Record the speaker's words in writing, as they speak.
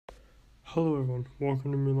Hello everyone,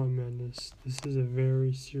 welcome to Moonlight Madness. This is a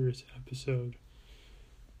very serious episode.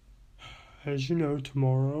 As you know,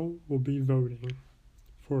 tomorrow we'll be voting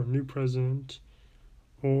for a new president,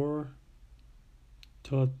 or,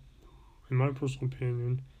 in my personal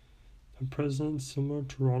opinion, a president similar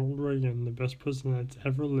to Ronald Reagan, the best president that's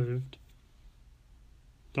ever lived,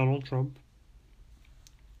 Donald Trump,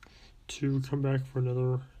 to come back for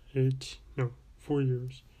another 4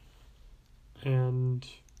 years. And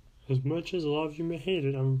as much as a lot of you may hate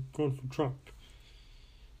it, I'm going for Trump.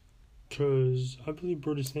 Because I believe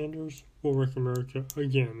Bernie Sanders will wreck America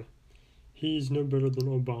again. He's no better than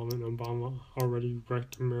Obama, and Obama already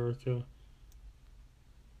wrecked America.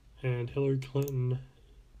 And Hillary Clinton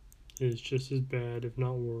is just as bad, if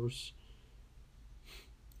not worse,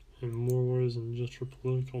 in more ways than just her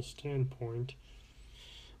political standpoint.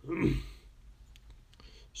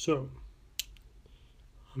 So,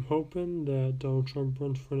 I'm hoping that Donald Trump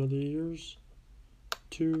runs for another years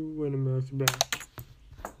to win America back.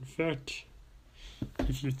 In fact,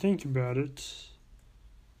 if you think about it,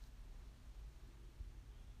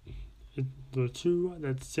 the two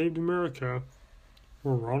that saved America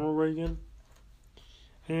were Ronald Reagan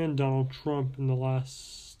and Donald Trump in the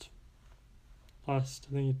last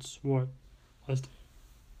 80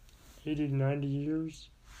 to 90 years?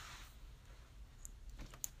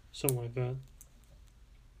 Something like that.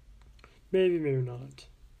 Maybe not.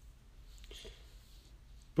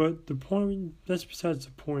 But the point, that's besides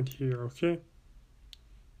the point here, okay?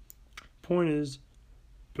 Point is,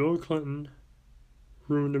 Bill Clinton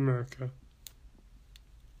ruined America.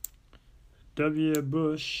 W.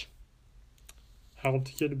 Bush helped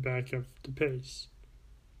to get it back up to pace.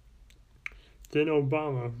 Then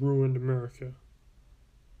Obama ruined America.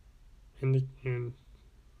 And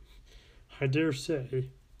I dare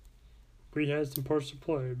say, we had some parts to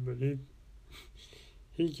play, but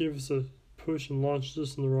he gave us a push and launched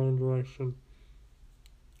us in the wrong direction.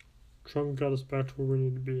 Trump got us back to where we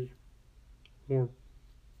need to be. Or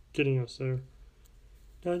getting us there.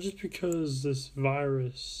 Now, just because this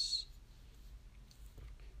virus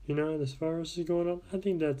is going on, I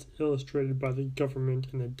think that's illustrated by the government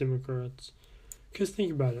and the Democrats. Because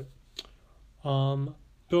think about it.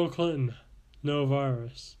 Bill Clinton, no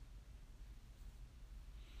virus.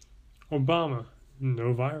 Obama,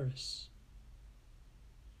 no virus.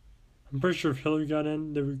 I'm pretty sure if Hillary got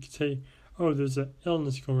in, then we could say, oh, there's an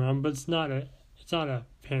illness going around, but it's not a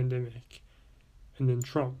pandemic. And then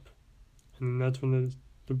Trump. And that's when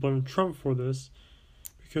they blame Trump for this.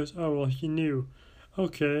 Because, oh, well, he knew.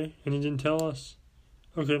 Okay, and he didn't tell us.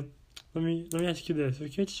 Okay, let me ask you this,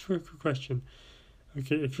 okay, just for a quick question.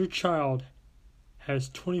 Okay, if your child has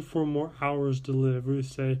 24 more hours to live, we would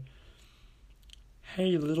say,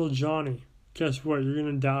 hey, little Johnny, guess what, you're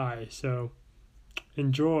gonna die, so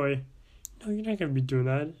enjoy. No, you're not going to be doing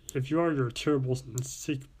that. If you are, you're a terrible and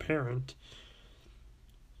sick parent.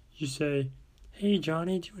 You say, hey,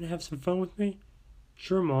 Johnny, do you want to have some fun with me?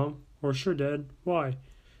 Sure, Mom. Or sure, Dad. Why?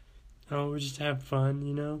 Oh, we just have fun,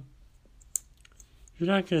 You're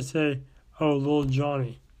not going to say, oh, little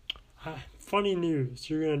Johnny, funny news,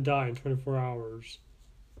 you're going to die in 24 hours.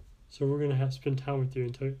 So we're going to have to spend time with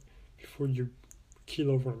you before you keel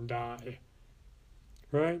over and die.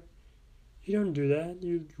 Right? You don't do that.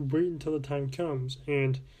 You wait until the time comes.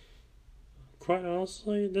 And quite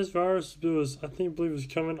honestly, this virus believe it was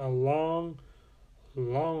coming a long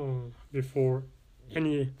before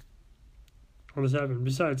any of this happened.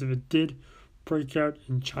 Besides, if it did break out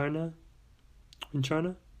in China,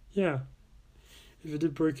 yeah. If it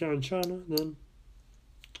did break out in China, then,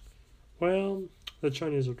 well, the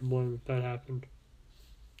Chinese are to blame if that happened.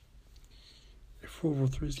 If World War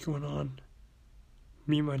III is going on,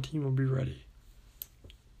 me and my team will be ready.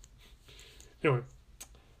 Anyway,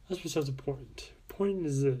 that's besides the point. Point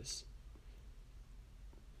is this.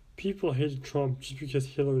 People hated Trump just because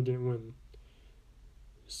Hillary didn't win.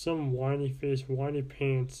 Some whiny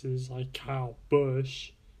pantses like Kyle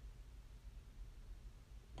Busch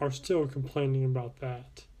are still complaining about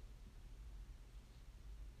that.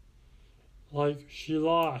 Like, she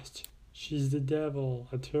lost. She's the devil,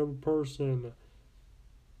 a terrible person.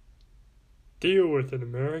 Deal with it,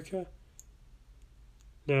 America.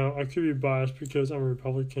 Now, I could be biased because I'm a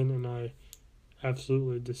Republican and I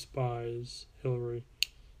absolutely despise Hillary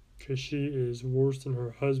because she is worse than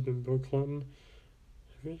her husband, Bill Clinton.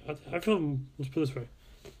 I feel, let's put it this way,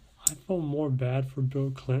 I feel more bad for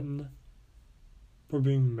Bill Clinton for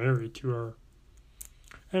being married to her.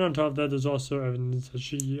 And on top of that, there's also evidence that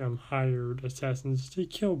she hired assassins to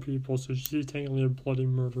kill people, so she's technically a bloody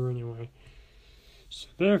murderer anyway. So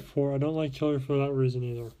therefore, I don't like Hillary for that reason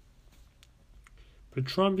either. But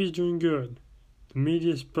Trump is doing good. The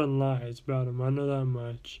media spreading lies about him, I know that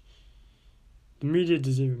much. The media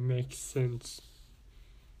doesn't even make sense.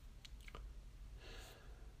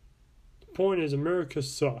 The point is, America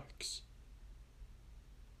sucks.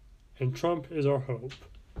 And Trump is our hope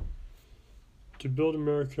to build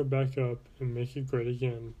America back up and make it great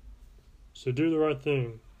again. So do the right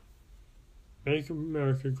thing. Make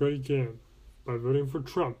America great again by voting for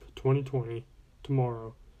Trump 2020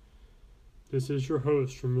 tomorrow. This is your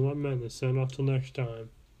host from Roulette Madness, signing off till next time.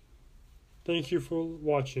 Thank you for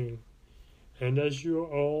watching. And as you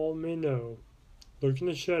all may know, look in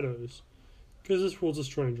the shadows, because this world's a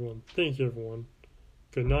strange one. Thank you, everyone.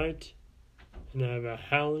 Good night, and have a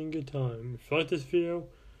howling good time. If you like this video,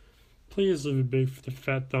 please leave a big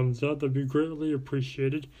fat thumbs up. That'd be greatly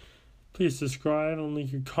appreciated. Please subscribe and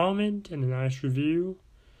leave a comment and a nice review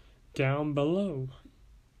down below.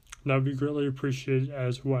 That would be greatly appreciated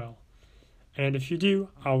as well. And if you do,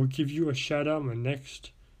 I will give you a shout out in my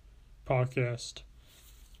next podcast.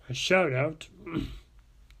 A shout out.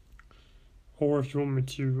 Or if you want me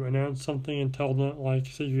to announce something and tell them, like,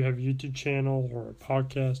 say you have a YouTube channel or a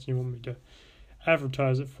podcast and you want me to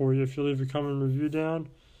advertise it for you, if you leave a comment and review down,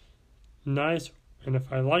 nice. And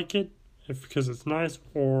if I like it, because it's nice,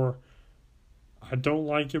 or I don't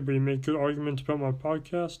like it but you make good arguments about my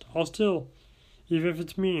podcast, I'll still, even if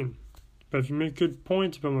it's mean. But if you make good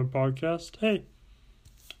points about my podcast, hey,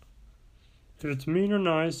 if it's mean or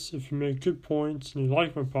nice, if you make good points and you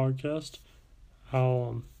like my podcast,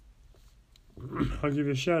 I'll give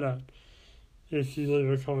you a shout out. If you leave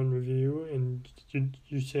a comment review and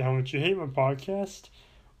you say how much you hate my podcast,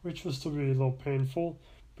 which will still be a little painful,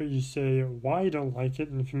 but you say why you don't like it,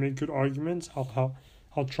 and if you make good arguments,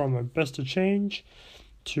 I'll try my best to change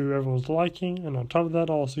to everyone's liking, and on top of that,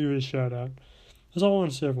 I'll also give you a shout out. That's all I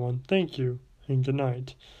want to say, everyone. Thank you, and good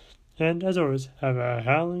night. And as always, have a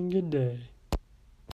howling good day.